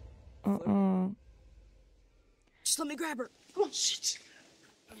 Just let me grab her. Come on, shit.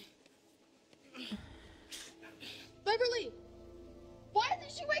 Beverly! Why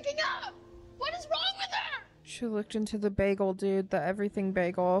isn't she waking up? What is wrong with her? She looked into the bagel, dude. The everything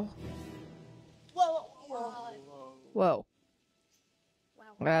bagel. Whoa. Whoa.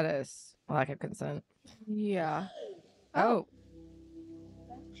 That is lack of consent. Yeah. Oh.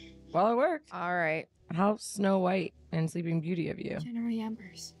 Well, it worked. All right. How Snow White and Sleeping Beauty of you? January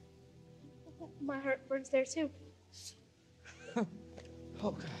embers. My heart burns there too.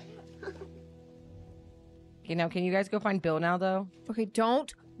 Oh God. Okay, now can you guys go find Bill now, though? Okay,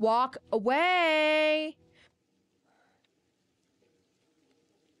 don't walk away.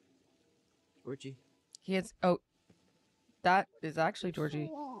 Georgie. He is. Oh, that is actually Georgie.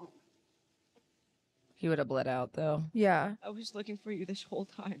 He would have bled out, though. Yeah. I was looking for you this whole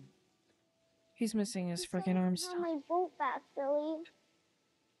time. He's missing his freaking arms. my boat back, Billy.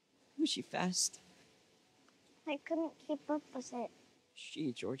 Was she fast? I couldn't keep up with it.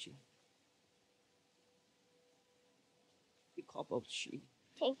 She, Georgie. You call both she.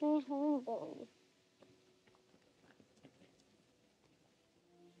 Take me home, Billy.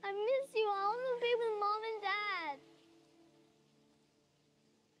 I miss you. I want to be with Mom and Dad.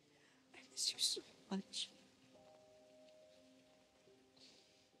 I miss you so much.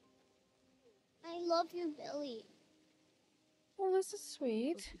 I love you, Billy. Oh, this is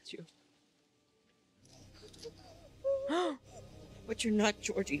sweet. You. But you're not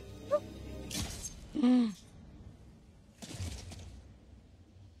Georgie. No,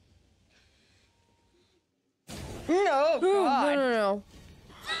 God. No, no, no.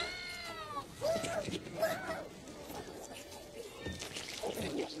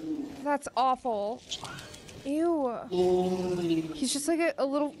 That's awful. Ew. He's just like a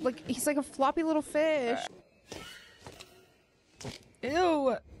little, like, he's like a floppy little fish.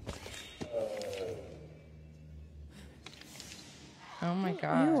 Ew. Oh my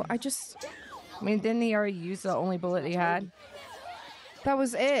God. Ew, I mean, didn't he already use the only bullet he had? That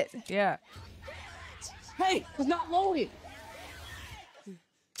was it. Yeah. Hey, it's not loaded.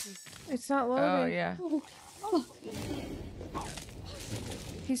 It's not loading. Oh, yeah.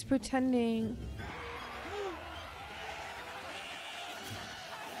 He's pretending.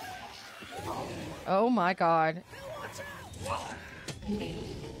 Oh my God.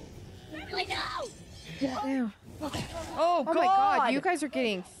 I know. Ew. Oh, my God, you guys are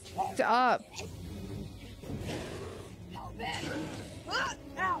getting f***ed up.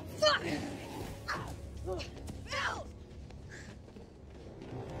 Ow, fuck!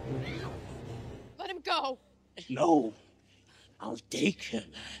 Let him go. No. I'll take him.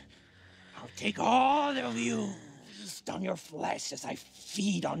 I'll take all of you. Feast on your flesh as I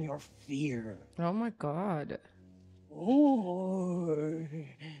feed on your fear. Oh my God. Or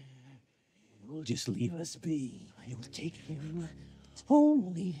you'll just leave us be. You'll take him,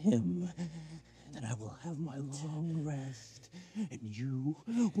 only him, and then I will have my long rest, and you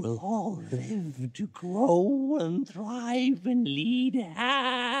will all live to grow and thrive and lead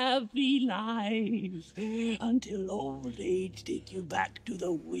happy lives until old age take you back to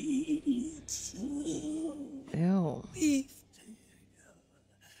the weeds. Ew.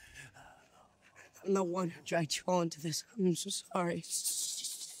 I'm the one who dragged you all into this. I'm so sorry.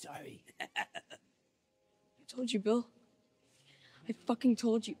 Sorry. I told you, Bill. I fucking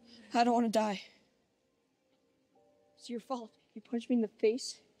told you. I don't want to die. It's your fault. You punched me in the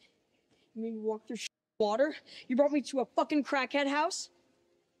face. You made me walk through water. You brought me to a fucking crackhead house.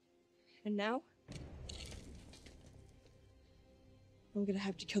 And now, I'm gonna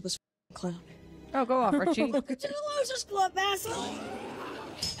have to kill this clown. Oh, go off, Archie. Welcome to the Losers Club, asshole!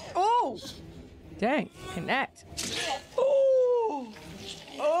 Oh! Dang, connect. Oh!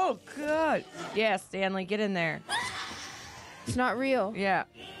 Oh, God. Yeah, Stanley, get in there. It's not real. Yeah.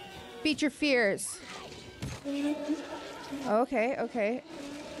 Beat your fears. Okay, okay.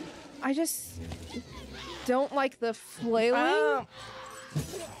 I just don't like the flailing.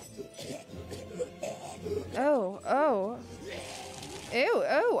 Oh. Ew,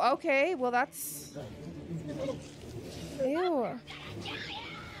 oh, okay. Well, that's... Ew.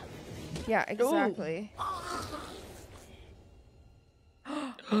 Yeah, exactly.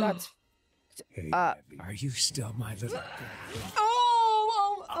 That's... Hey, are you still my little girl?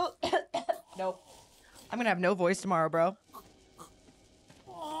 Oh! No. I'm gonna have no voice tomorrow, bro.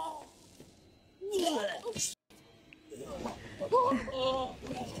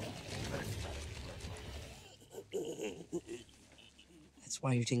 That's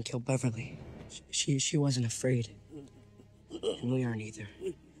why you didn't kill Beverly. She wasn't afraid. And we aren't either.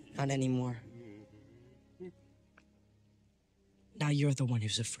 Not anymore. Now you're the one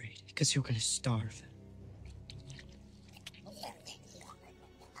who's afraid, because you're gonna starve.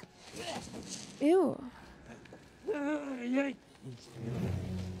 Ew.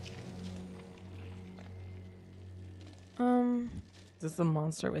 Is this the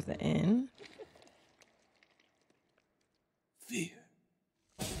monster within? Fear.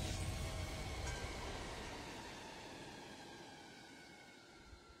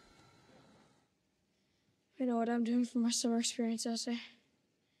 I know what I'm doing for my summer experience essay.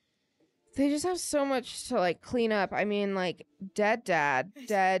 They just have so much to, like, clean up. I mean, like, dead dad,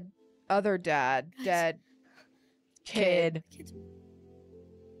 dead other dad, dead kid.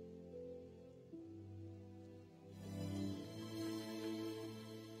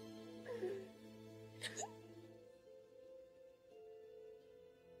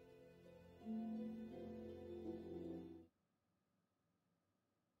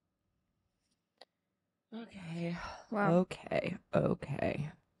 Okay. Wow. Okay.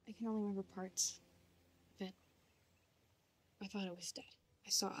 I can only remember parts of it. I thought it was dead. I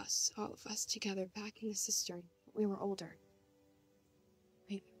saw us, all of us, together back in the cistern. We were older.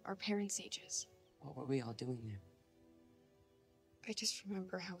 Our parents' ages. What were we all doing there? I just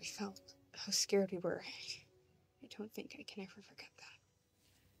remember how we felt, how scared we were. I don't think I can ever forget that.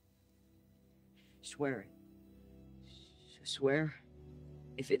 Swear it. Swear,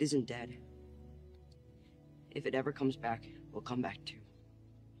 if it isn't dead, if it ever comes back, we'll come back too.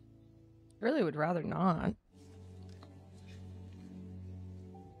 Really would rather not.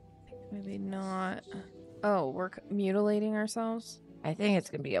 My Maybe not. Oh, we're mutilating ourselves? I think it's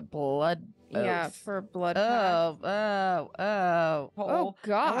gonna be a blood. Yeah, oath. for a blood Oh, pact. Oh,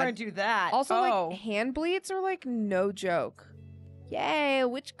 God. I want to do that. Also, like, hand bleeds are, like, no joke. Yay,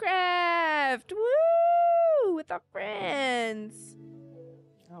 witchcraft! Woo! With our friends.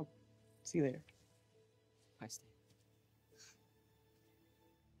 Oh, see you later. Bye, stay.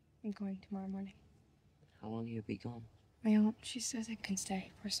 I'm going tomorrow morning. How long you be gone? My aunt, she says I can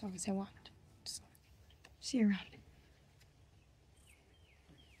stay for as long as I want. Just see you around.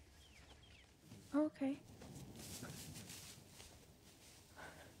 Okay.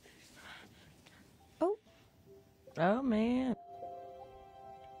 Oh. Oh, man.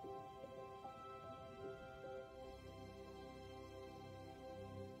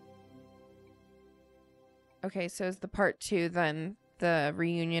 Okay, so is the part 2 then the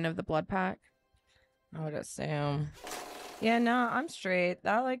reunion of the blood pack? I would assume. Yeah, no, I'm straight.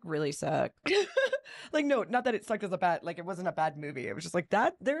 That, like, really sucked. Like, no, not that it sucked as a bad, like, it wasn't a bad movie. It was just like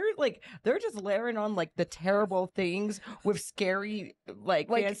that. They're just layering on, like, the terrible things with scary, like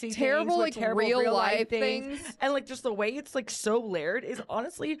fancy terrible, things, with like, terrible real life life things. And, like, just the way it's, like, so layered is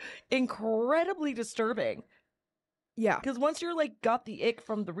honestly incredibly disturbing. Yeah. Because once you're, like, got the ick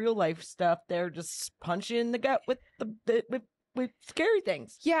from the real life stuff, they're just punching in the gut with with scary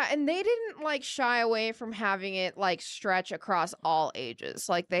things. Yeah, and they didn't like shy away from having it like stretch across all ages.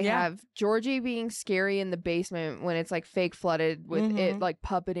 Like they have Georgie being scary in the basement when it's like fake flooded with it like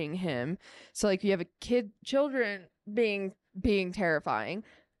puppeting him. So like you have children being terrifying.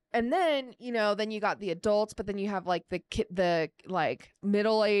 And then, you know, then you got the adults, but then you have like the like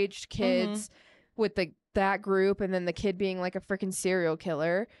middle-aged kids with that group, and then the kid being like a freaking serial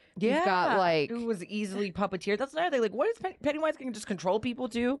killer. Yeah, you've got like who was easily puppeteered. That's another thing. Like, what is Pennywise can just control people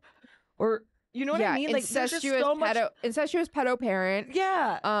too, or you know what I mean? Like, incestuous incestuous pedo parent.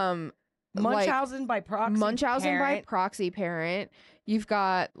 Yeah. Munchausen by proxy. Munchausen by proxy parent. You've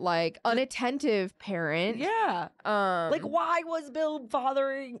got like unattentive parent. Yeah. Like, why was Bill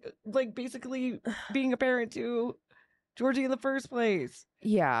fathering, like, basically being a parent to Georgie in the first place?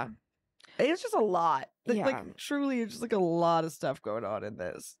 Yeah. It's just a lot. Yeah. Like, truly, it's just like a lot of stuff going on in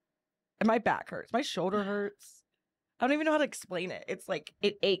this. And my back hurts. My shoulder hurts. I don't even know how to explain it. It's like,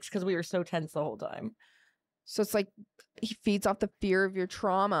 it aches because we were so tense the whole time. So it's like, he feeds off the fear of your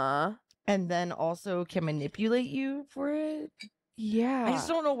trauma. And then also can manipulate you for it. Yeah. I just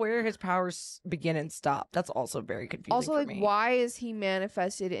don't know where his powers begin and stop. That's also very confusing also, for like, me. why is he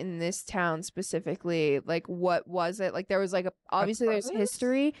manifested in this town specifically? Like, what was it? Like, there was like, obviously there's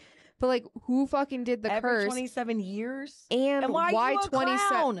history. But like, who fucking did the curse? 27 years? And why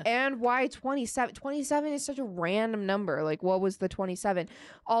 27? And why 27? 27 is such a random number. Like, what was the 27?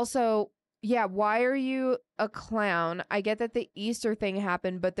 Also, yeah, why are you a clown? I get that the Easter thing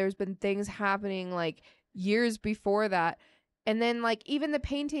happened, but there's been things happening like years before that. And then like even the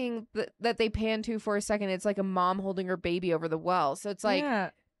painting that they pan to for a second, it's like a mom holding her baby over the well. So it's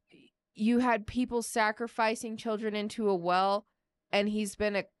like you had people sacrificing children into a well, and he's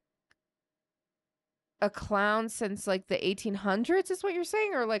been a clown since like the 1800s is what you're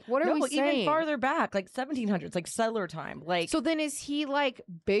saying? Or like, what are we saying? Even farther back, like 1700s, like settler time. Like, so then is he like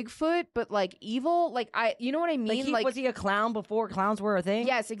Bigfoot but like evil? Like, you know what I mean? Like, was he a clown before clowns were a thing?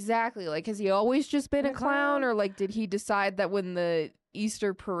 Yes, exactly. Like, has he always just been a clown? Or like, did he decide that when the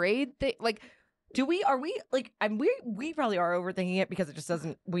Easter parade thing, like, are we like, we probably are overthinking it because it just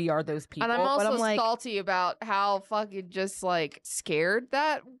doesn't, we are those people. And I'm also like, salty about how fucking just like scared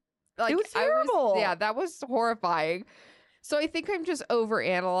that. Like, it was terrible. That was horrifying. So I think I'm just over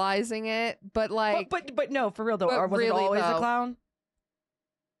analyzing it, but like, but no, for real though, or was it always a clown?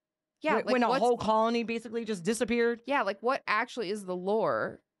 Yeah, when a whole colony basically just disappeared. Yeah, like what actually is the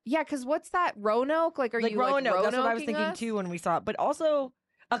lore? Yeah, because what's that, Roanoke? Like, are you like Roanoke? That's what I was thinking too when we saw it. But also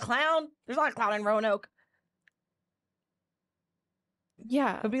a clown. There's not a clown in Roanoke.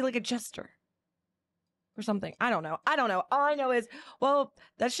 Yeah, it'd be like a jester. Or something. I don't know. All I know is, well,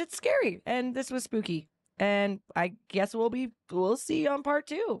 that shit's scary. And this was spooky. And I guess we'll see on part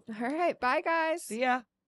 2. All right. Bye, guys. See ya.